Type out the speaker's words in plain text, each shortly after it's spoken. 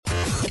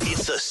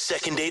The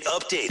second date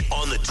update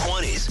on the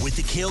 20s with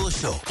the Kayla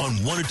Show on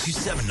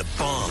 102.7 The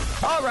Bomb.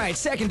 All right,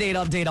 second date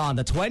update on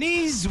the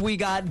 20s. We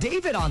got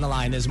David on the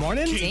line this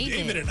morning.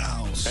 David in the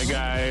house. Hey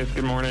guys,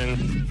 good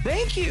morning.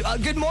 Thank you.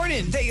 Good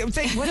morning. What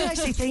did I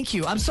say? Thank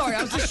you. I'm sorry.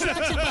 I was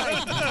distracted by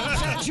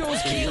Fat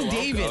Joe's King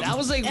David. I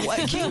was like, what?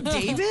 King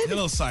David?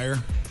 Hello, sire.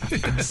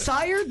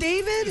 Sire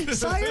David?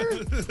 Sire?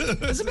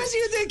 Is it messy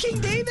with King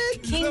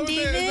David? King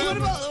David? What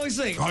about, let me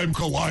see. I'm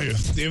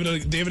Goliath. David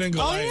and Oh,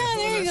 Goliath. yeah,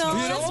 there you go.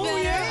 That's Oh,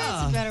 better. yeah.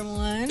 That's a better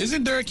one.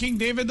 Isn't there a King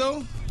David,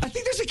 though? I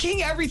think there's a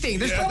King everything.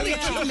 There's probably a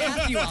King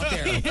Matthew out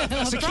there.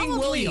 There's a King Probably.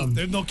 William.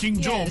 There's no King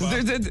Job.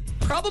 Yes. There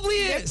probably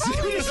is.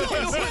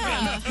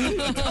 Yeah.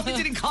 Probably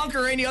didn't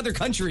conquer any other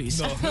countries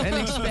and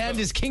expand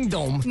his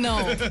kingdom. No.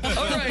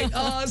 All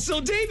right. So,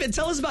 David,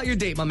 tell us about your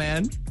date, my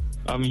man.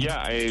 I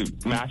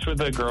matched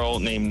with a girl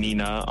named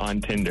Nina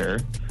on Tinder.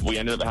 We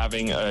ended up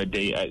having a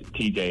date at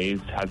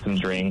TJ's, had some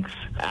drinks.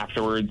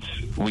 Afterwards,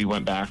 we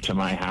went back to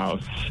my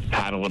house,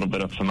 had a little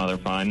bit of some other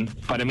fun.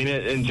 But I mean,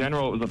 in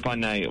general, it was a fun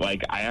night.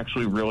 Like, I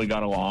actually really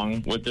got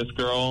along with this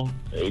girl.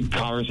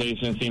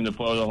 Conversation seemed to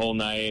flow the whole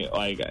night.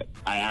 Like,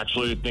 I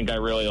actually think I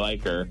really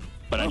like her.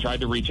 But I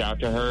tried to reach out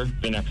to her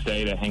the next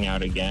day to hang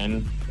out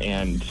again,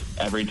 and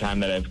every time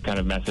that I've kind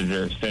of messaged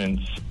her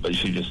since,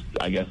 she just,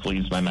 I guess,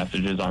 leaves my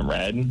messages on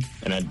read.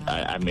 And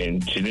I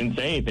mean, she didn't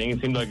say anything. It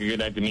seemed like a good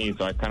night to me,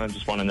 so I kind of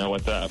just want to know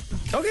what's up.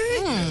 Okay.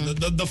 Yeah,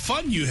 the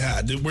fun you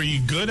had, were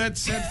you good at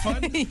said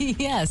fun?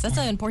 Yes, that's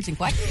an important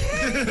question.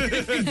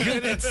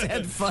 Good at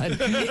said fun.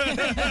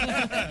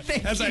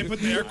 As I put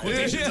the air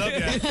quotations up,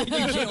 yeah.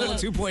 Kayla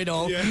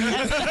 2.0.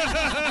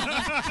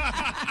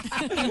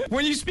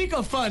 When you speak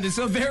of fun, it's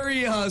a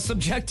very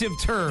subjective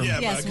term. Yeah,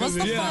 Yes, because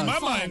what's the in fun my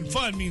fun? mind,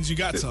 fun means you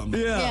got some.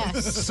 Yeah.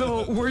 Yes.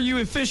 So, were you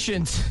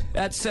efficient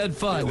at said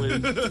fun?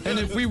 And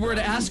if we were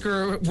to ask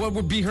her what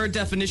would be her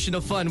definition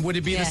of fun, would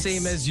it be Yes. the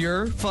same as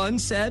your fun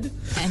said?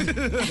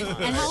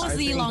 And how was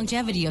the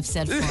longevity of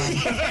said fun?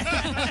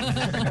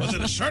 Was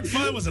it a short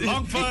fun? Was it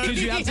long fun? Did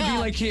you have to be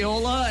like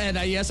Keola? And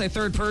yes, I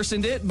third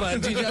personed it,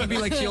 but did you have to be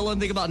like Keola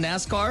and think about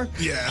NASCAR?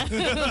 Yeah.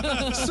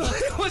 So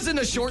it wasn't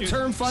a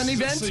short-term fun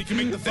event? So you can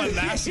make the fun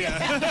last,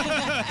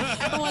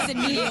 yeah. It wasn't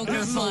mediocre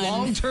This is a fun.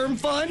 long-term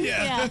fun?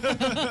 Yeah.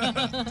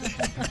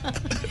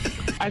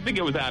 I think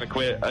it was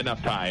adequate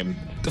enough time.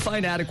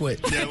 Define adequate.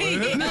 I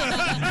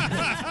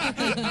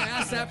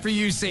asked that for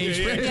you, Sage.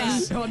 Yeah.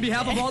 So on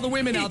behalf of all the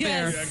women out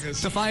Yes. there, Yeah,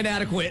 'cause- define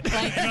adequate.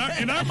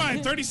 In our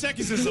mind, 30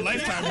 seconds is a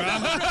lifetime, bro.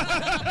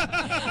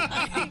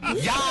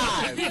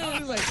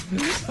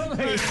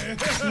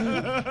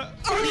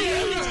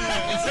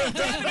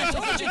 I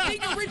told you,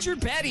 think of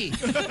Richard Petty.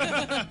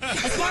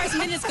 As far as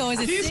minutes go, is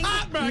it He's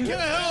hot, bro. I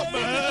can't help,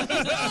 man.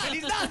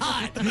 He's not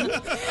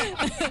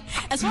hot.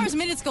 As far as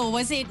minutes go,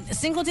 was it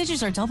single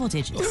digits or double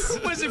digits?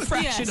 Was it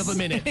fraction of a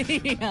minute?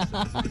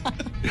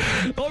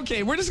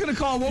 Okay, we're just gonna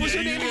call. What was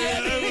your name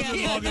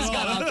again? This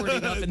got awkward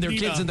enough, and their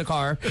Nina. kids in the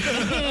car.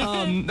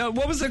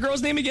 What was the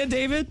girl's name again,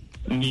 David?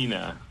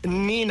 Nina.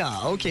 Nina.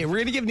 Okay, we're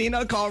gonna give Nina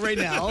a call right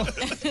now.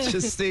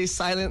 Just stay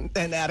silent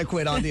and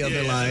adequate on the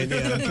other line.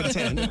 Yeah,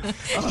 content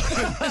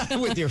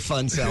with your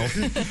fun self.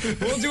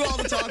 We'll do all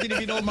the talking if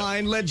you don't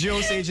mind. Let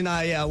Joe, Sage, and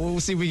I. We'll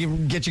see if we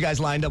can get you guys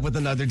lined up with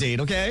another date.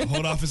 Okay?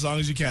 Hold off as long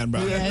as you can,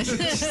 bro.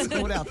 Just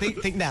throw it out. Think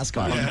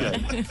NASCAR.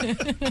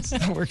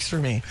 That works for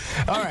me.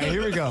 All right,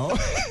 here we go.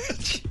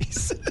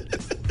 Jeez.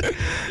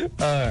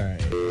 All right.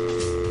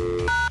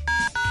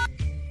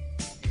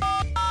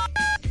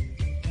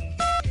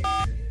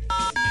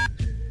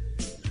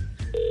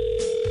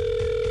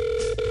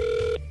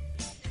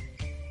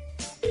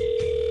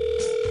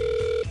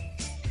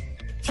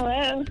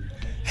 Hello.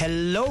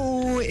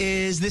 Hello,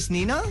 is this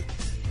Nina?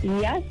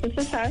 Yes, this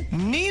is her.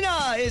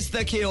 Nina is the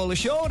Keola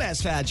Show.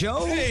 That's Fat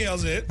Joe. Hey,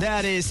 how's it?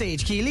 That is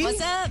Sage Keeley. What's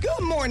up?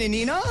 Good morning,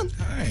 Nina.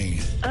 Hi.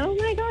 Oh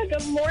my God.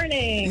 Good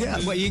morning. Yeah,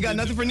 well, you got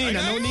nothing for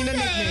Nina. No Nina I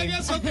nickname.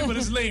 got something, but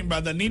it's lame,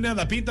 brother. Nina,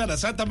 la Pinta, la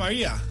Santa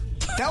Maria.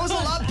 That was a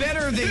lot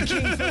better than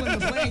King fill in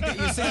the blank that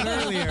you said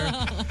earlier.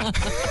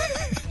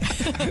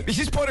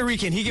 He's Puerto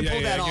Rican. He can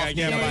pull that off.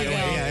 yeah, There by you the go.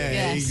 way.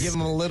 Yes. Give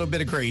him a little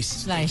bit of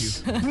grace.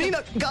 Nice.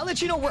 Nina, gotta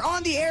let you know we're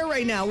on the air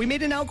right now. We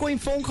made an outgoing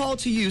phone call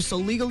to you, so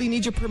legally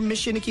need your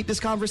permission to keep this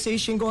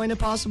conversation going if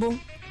possible.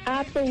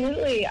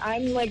 Absolutely.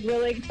 I'm like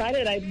really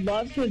excited. I'd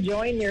love to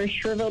join your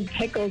shriveled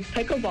pickles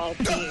pickleball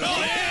team. There's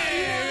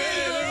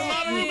a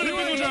lot of room in the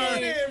pickle jar.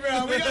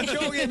 We got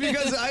joking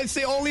because I'd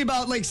say only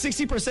about like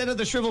 60% of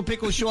the shriveled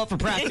pickles show up for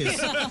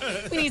practice.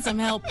 We need some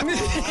help.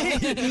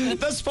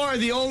 Thus far,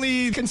 the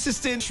only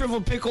consistent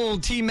shriveled pickle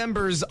team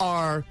members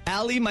are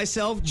Allie,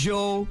 myself,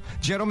 Joe,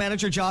 general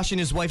manager Josh, and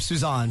his wife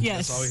Suzanne.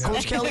 Yes.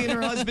 Coach Kelly and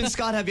her husband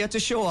Scott have yet to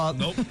show up.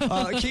 Nope.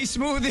 K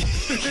Smooth,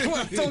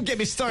 well, don't get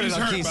me started He's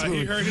on hurt, K bro. Smooth.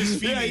 He hurt his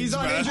feelings, Yeah, he's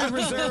on bro. injured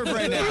reserve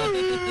right now.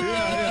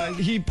 Yeah.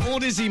 He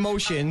pulled his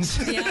emotions.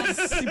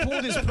 Yes. He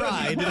pulled his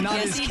pride, and not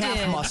Yes, his he calf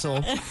did.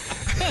 muscle.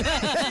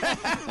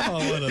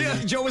 Oh, what a Yeah,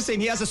 Joe was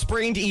saying he has a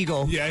sprained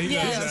ego. Yeah, he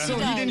Yes. does. So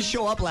He he does. didn't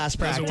show up last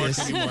Doesn't work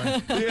practice.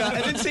 anymore. Yeah,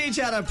 and then Sage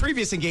had a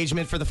previous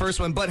engagement for the first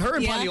one, but her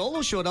and Yeah.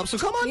 Paniolo showed up, so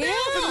come on Yeah.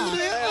 down.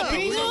 There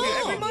you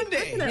go. Every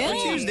Monday. Yeah. Or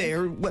Tuesday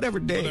or whatever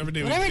day. Whatever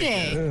day. Whatever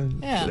day.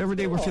 Yeah. Whatever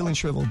day we're feeling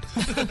shriveled.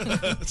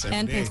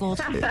 And pickled.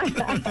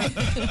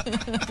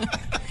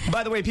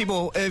 By the way,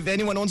 people, if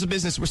anyone owns a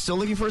business, we're still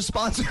looking for a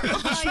sponsor.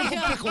 Shriveled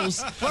yeah.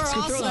 pickles. We're So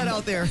throw awesome. that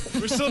out there.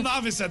 We're still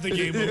novice at the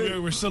game,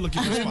 but we're still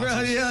looking for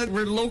sponsors. Yeah,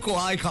 we're local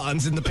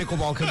icons in the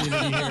pickleball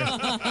community here.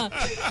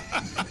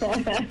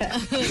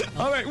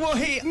 All right. Well,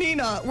 hey,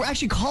 Nina, we're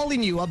actually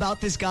calling you about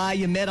this guy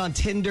you met on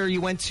Tinder.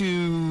 You went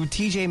to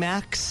TJ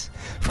Maxx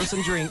for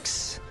some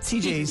drinks.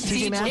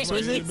 TJ Maxx,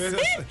 was it?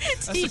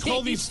 That's the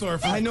clothing store.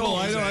 For I know.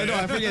 clothes,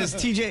 I forget. It's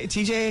TJ.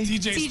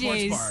 TJ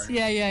Sports Bar.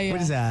 Yeah.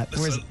 What is that?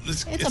 Where's it?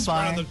 It's a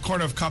bar. right on the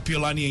corner of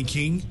Capiolani and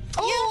King.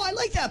 Oh, I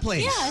like that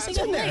place. Yeah, it's a It's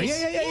good in there.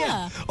 place.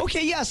 Yeah.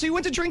 Okay, yeah. So you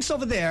went to drinks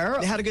over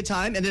there, had a good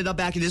time, ended up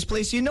back at this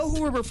place. You know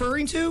who we're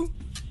referring to?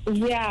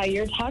 Yeah,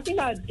 you're talking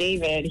about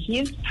David.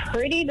 He's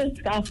pretty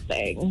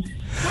disgusting.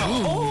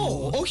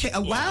 Oh, okay.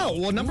 Wow.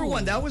 Well, number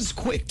one, that was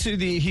quick to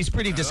the he's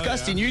pretty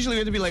disgusting. Usually we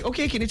have to be like,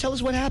 okay, can you tell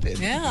us what happened?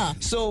 Yeah.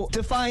 So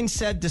define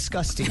said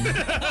disgusting in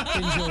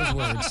Joe's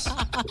words.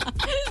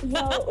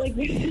 Well, like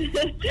we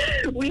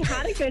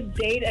had a good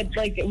date.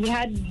 We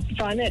had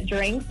fun at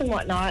drinks and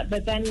whatnot.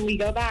 But then we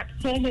go back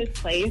to his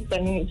place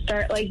and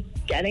start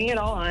getting it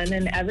on,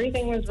 and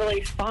everything was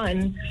really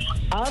fun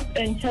up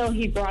until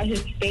he brought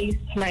his face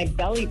to my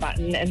belly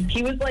button, and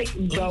he was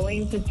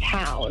going to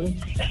town,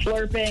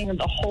 slurping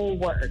the whole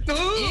works. Ooh,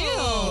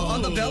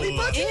 on the belly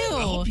button?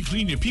 I hope you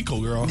clean your pico,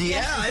 girl.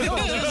 Yeah, I know.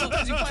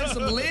 Sometimes you find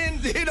some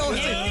lint,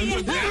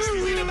 it's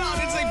clean them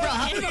out. It's like, bro,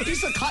 how did a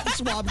piece of cotton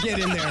swab get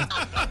in there?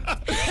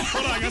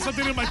 Hold on, I got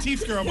something in my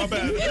teeth, girl. My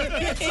bad.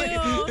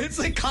 It's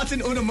like cotton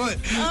unamut.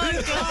 Oh,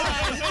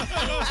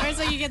 God. Or it's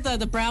like you get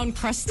the brown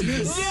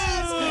crusties.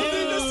 Yes!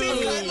 The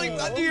same kind,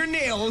 under your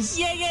nails.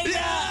 Yeah.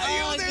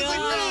 Oh,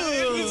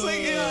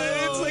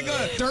 it's like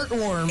a dirt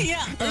worm.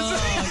 Yeah.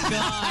 Oh,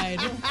 God.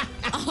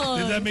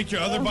 Did that make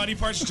your other body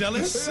parts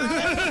jealous? Oh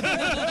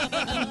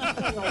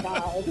my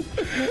God.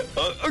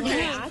 I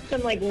asked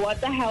him,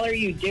 what the hell are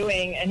you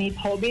doing? And he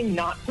told me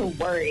not to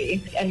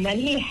worry. And then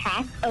he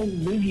hacked a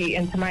loogie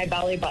into my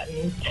belly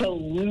button to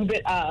lube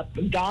it up.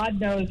 God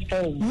knows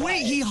for what.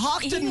 Wait, he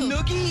hawked a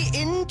noogie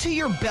into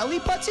your belly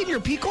button, your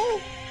pico?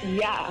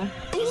 Yeah.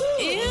 Ew.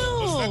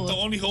 Was that the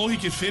only hole he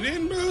could fit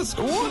in, bro?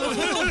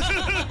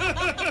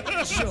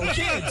 Joe,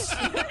 kids.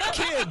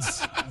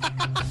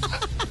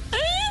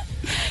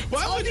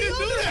 Why would you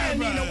do that,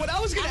 bro? What I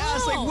was gonna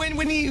ask,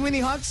 when he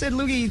hawked said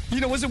loogie,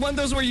 was it one of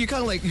those where you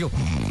kind of you go,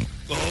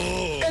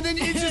 Oh. and then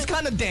it just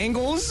kind of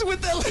dangles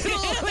with the little.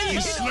 You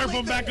slurp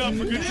them back up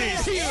for good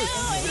taste.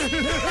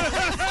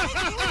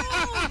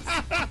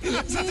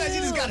 Sometimes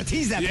you just gotta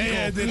tease that pico.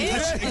 Yeah, then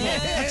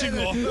touching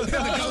all. The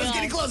color's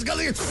getting close.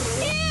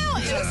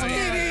 Just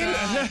kidding.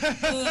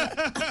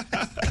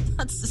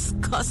 That's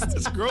disgusting.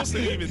 It's gross that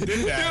he even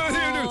did that.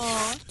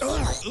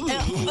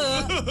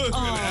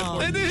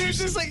 And then it's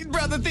just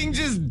bro, the thing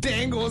just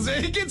dangles.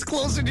 And it gets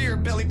closer to your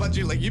belly button.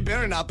 You're like, you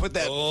better not put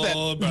that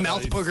brother,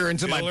 mouth booger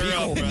into my fill her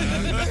pico. up,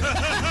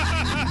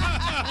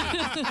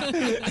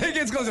 It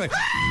gets closer.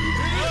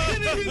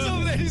 And then he's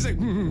over there. He's like,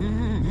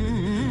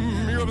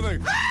 you're over there.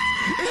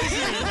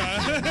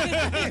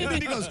 And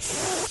then he goes,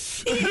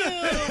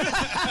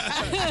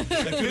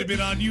 That could have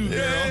been on you,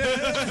 girl.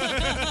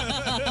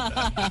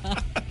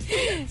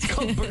 it's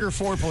called booger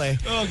foreplay.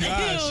 Oh,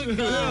 gosh. Oh,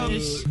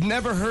 gosh.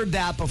 Never heard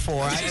that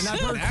before. And I've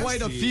heard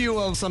quite a few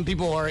of some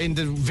people are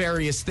into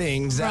various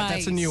things.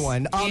 That's a new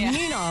one. Yeah.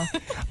 Nina,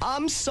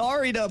 I'm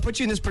sorry to put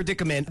you in this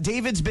predicament.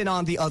 David's been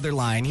on the other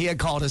line. He had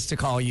called us to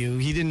call you.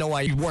 He didn't know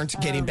why you weren't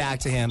getting back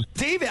to him.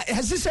 David,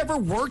 has this ever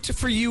worked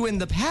for you in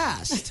the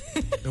past?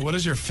 What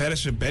is your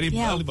fetish with belly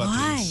buttons?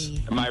 Why?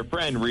 My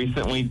friend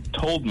recently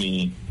told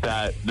me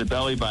that the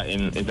belly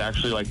button is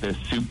actually this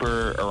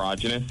super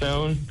erogenous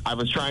zone. I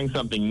was trying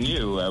something new.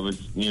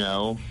 He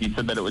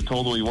said that it would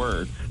totally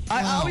work.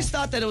 I always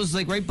thought that it was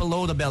right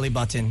below the belly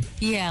button.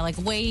 Yeah,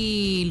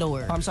 way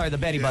lower. I'm sorry, the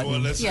belly button.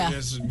 Well, let's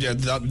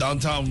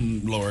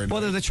downtown Lord.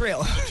 Well, the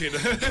trail.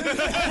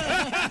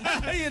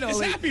 It's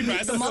happy,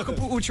 man. The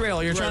Makapu'u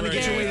Trail. You're trying to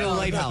get your way to the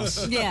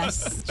lighthouse.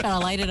 Yes, trying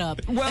to light it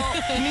up. Well,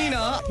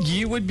 Nina,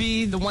 you would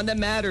be the one that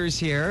matters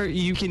here.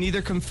 You can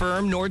neither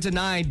confirm nor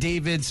deny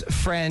David's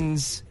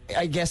friend's,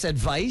 I guess,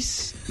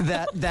 advice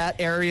that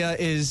area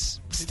is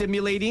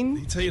stimulating.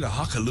 Did he tell you to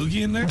hawk a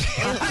loogie in there?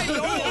 I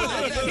know.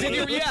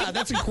 Yeah,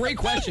 that's a great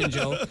question,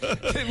 Joe.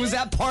 Was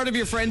that part of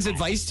your friend's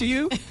advice to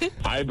you?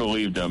 I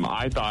believed him.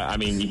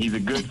 He's a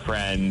good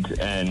friend,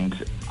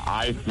 and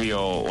I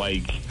feel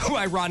Who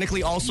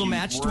ironically also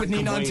matched with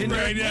Nina on Tinder.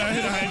 Right,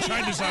 yeah, I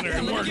tried this on her. It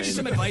Let me works. give you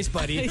some advice,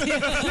 buddy.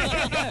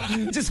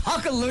 Just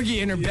huck a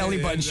loogie in her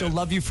belly button. She'll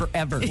love you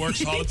forever.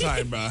 Works all the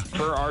time, bro.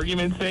 For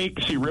argument's sake,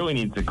 she really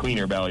needs to clean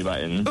her belly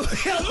button.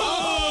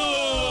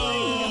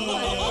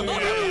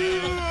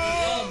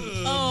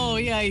 Oh,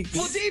 yeah. Yikes.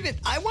 Well, David,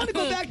 I want to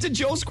go back to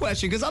Joe's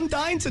question because I'm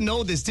dying to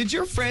know this. Did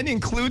your friend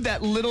include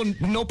that little,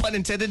 no pun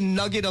intended,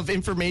 nugget of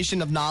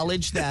information, of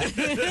knowledge that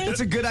it's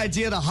a good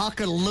idea to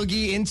hock a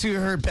loogie into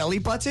her belly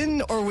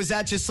button? Or was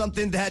that just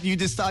something that you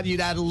just thought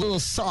you'd add a little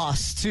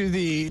sauce to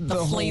the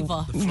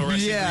flavor? Fluorescent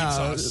green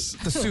sauce.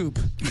 The soup.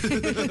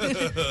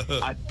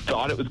 I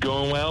thought it was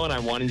going well, and I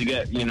wanted to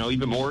get,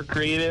 even more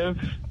creative.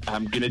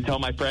 I'm going to tell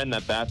my friend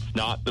that that's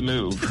not the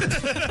move.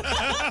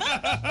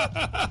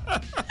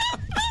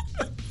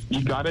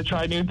 You got to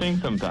try new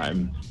things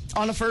sometimes.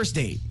 On a first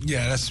date.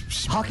 Yeah, that's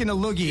smart. Hocking a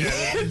loogie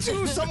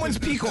to someone's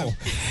pickle.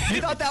 You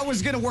thought that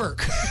was going to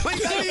work.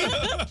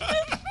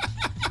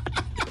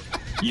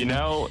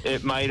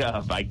 It might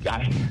have. I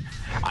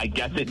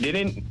guess it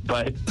didn't,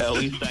 but at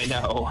least I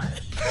know.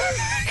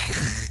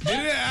 Did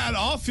it at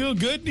all feel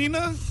good,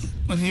 Nina?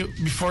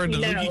 Before the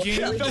loogie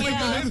came?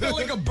 I felt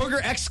like a booger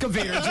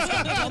excavator just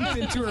got dumped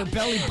into her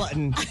belly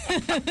button.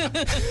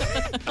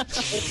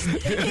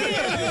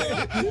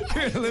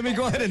 Here, let me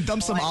go ahead and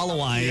dump some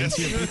aloe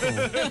into your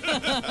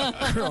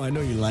pickle. Girl, I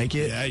know you like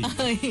it. Yeah,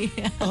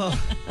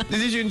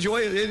 Did you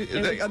enjoy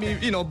it? I mean,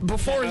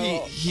 before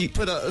he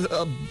put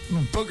a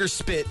booger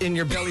spit in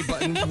your belly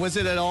button, was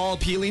it at all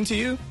appealing to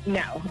you?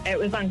 No, it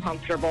was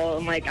uncomfortable,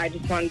 and I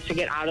just wanted to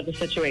get out of the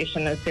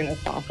situation as soon as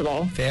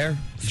possible. Fair.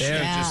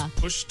 Yeah. just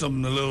pushed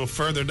them a little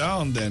further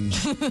down then.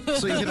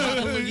 So you can have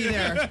a loogie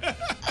there.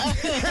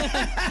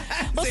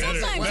 Well,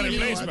 sometimes better you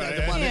place, need. but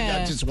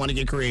I just want to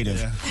get creative.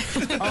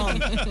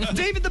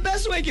 David, the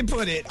best way I can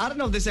put it, I don't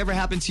know if this ever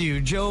happened to you,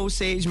 Joe,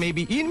 Sage,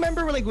 maybe. You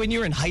remember when you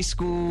were in high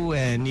school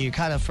and you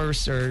kind of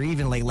first, or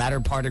even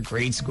latter part of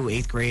grade school,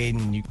 8th grade,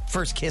 and you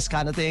first kiss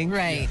kind of thing?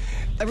 Right.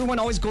 Everyone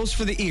always goes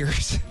for the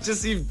ears.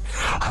 Just even.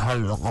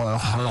 I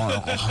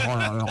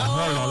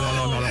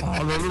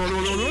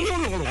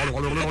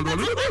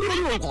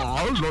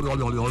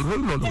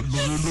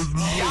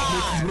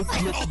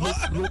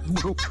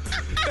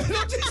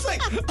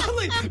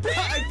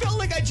felt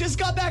like I just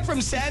got back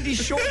from Sandy's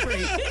short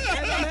break,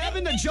 and I'm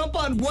having to jump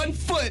on one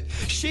foot,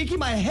 shaking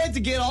my head to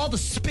get all the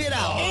spit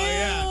out. Oh,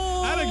 yeah.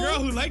 I had a girl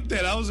who liked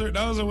that. That was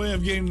her way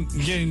of getting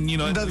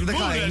the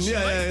kind.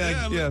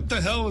 Yeah. What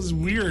the hell was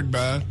weird,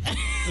 bro?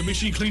 Make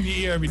sure you clean your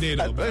ear every day,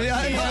 though.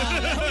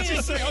 I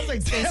was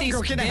like, damn,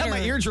 girl, can I have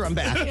my eardrum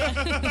back?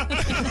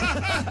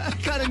 I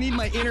kind of need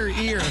my inner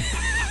ear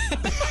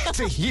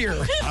to hear.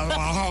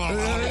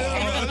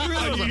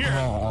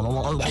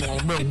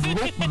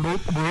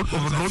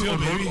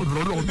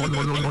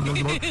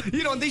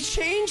 They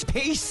change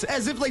pace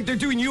as if they're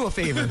doing you a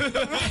favor.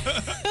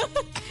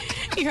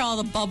 You hear all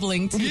the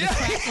bubbling too, the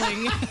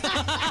crackling.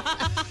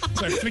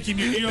 Start flicking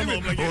your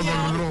earlobe like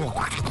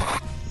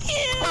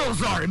Oh,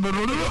 sorry.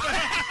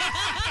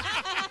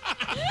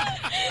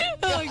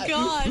 Oh,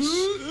 gosh.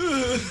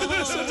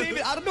 So,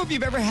 David, I don't know if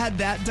you've ever had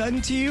that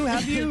done to you.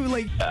 Have you?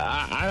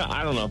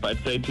 I don't know if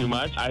I'd say too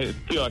much. I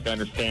feel like I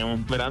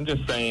understand, but I'm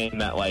just saying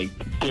that,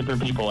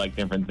 different people like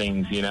different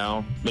things,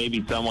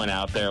 Maybe someone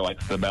out there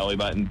likes the belly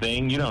button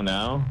thing. You don't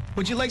know.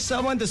 Would you like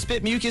someone to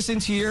spit mucus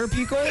into your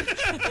pico?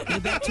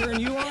 Would that turn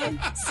you on?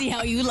 See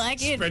how you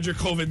like it. Spread your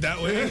COVID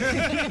that way.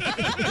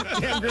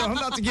 Damn, girl, I'm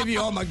about to give you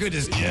all my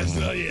goodness. Yes,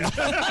 yeah.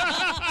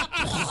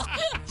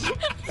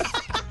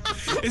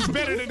 It's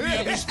better than the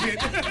other spit.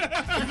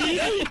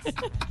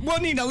 Well,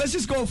 Nina, let's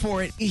just go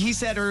for it. He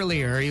said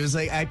earlier, he was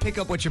like, I pick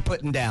up what you're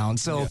putting down.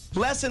 So,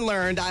 lesson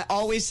learned, I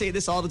always say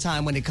this all the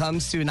time when it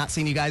comes to not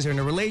saying you guys are in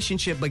a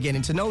relationship, but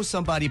getting to know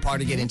somebody.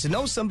 Part of getting to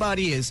know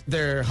somebody is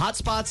their hot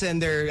spots and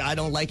their I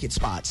don't like it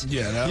spots.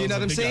 Yeah, you know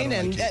what I'm saying?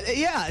 And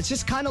it's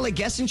just kind of like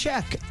guess and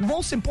check.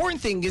 Most important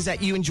thing is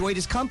that you enjoyed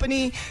his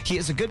company. He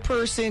is a good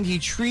person. He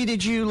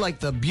treated you like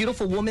the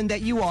beautiful woman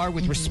that you are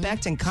with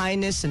respect and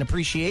kindness and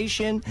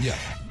appreciation. Yeah.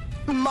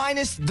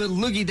 Minus the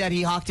loogie that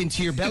he hocked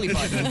into your belly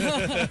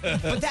button.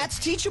 But that's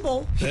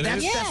teachable.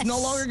 That's no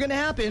longer going to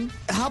happen.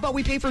 How about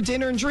we pay for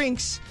dinner and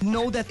drinks?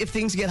 Know that if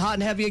things get hot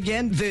and heavy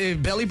again, the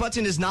belly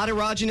button is not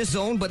erogenous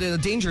zone, but a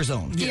danger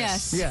zone.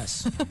 Yes.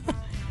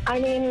 I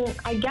mean,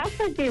 I guess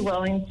I'd be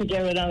willing to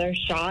give another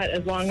shot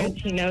as long as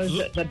he knows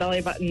that the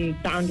belly button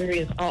boundary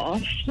is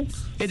off.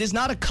 It is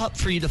not a cup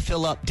for you to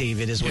fill up,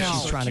 David, is what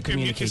she's trying to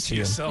communicate to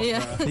you. Yourself,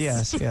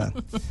 Yes, yeah.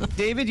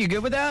 David, you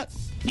good with that?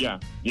 Yeah.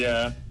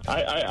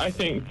 I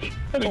think.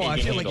 I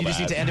feel like you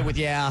just need to end it with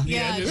yeah.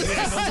 Yeah.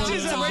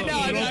 Right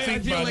now, I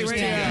feel like right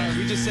now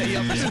we just set you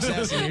up for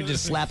success and you're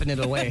just slapping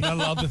it away. Not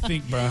allowed to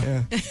think, bro.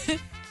 Yeah.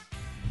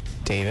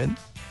 David?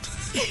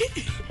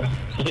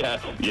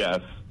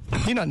 Yes.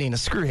 You're not Nina.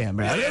 Screw him,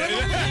 bro.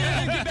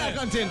 Get back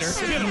on Tinder.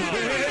 Start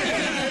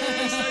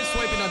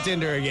swiping on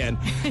Tinder again.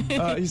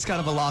 He's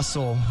kind of a lost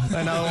soul.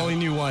 And I only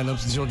knew one. That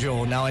was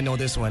Joel. Now I know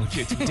this one.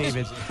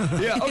 David.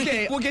 Yeah,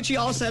 okay. We'll get you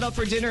all set up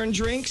for dinner and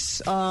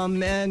drinks.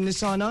 And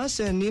it's on us.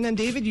 And Nina and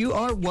David,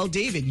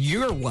 David,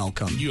 you're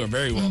welcome. You are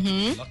very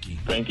welcome. Lucky.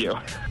 Thank you.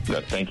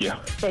 Thank you.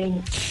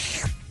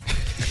 Thanks.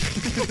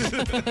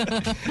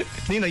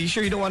 Nina, you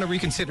sure you don't want to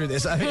reconsider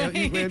this?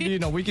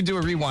 We can do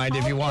a rewind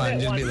if you want.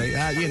 Just be like,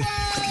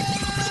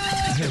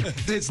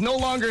 It's no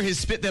longer his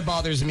spit that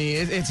bothers me.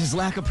 It's his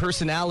lack of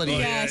personality.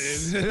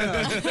 Yes.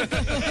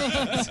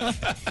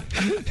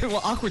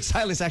 Well, awkward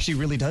silence actually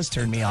really does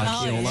turn me on,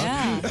 Oh, Keola.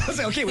 yeah. I was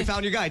like, okay, we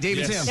found your guy,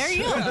 David Yes. Tim. There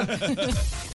you go.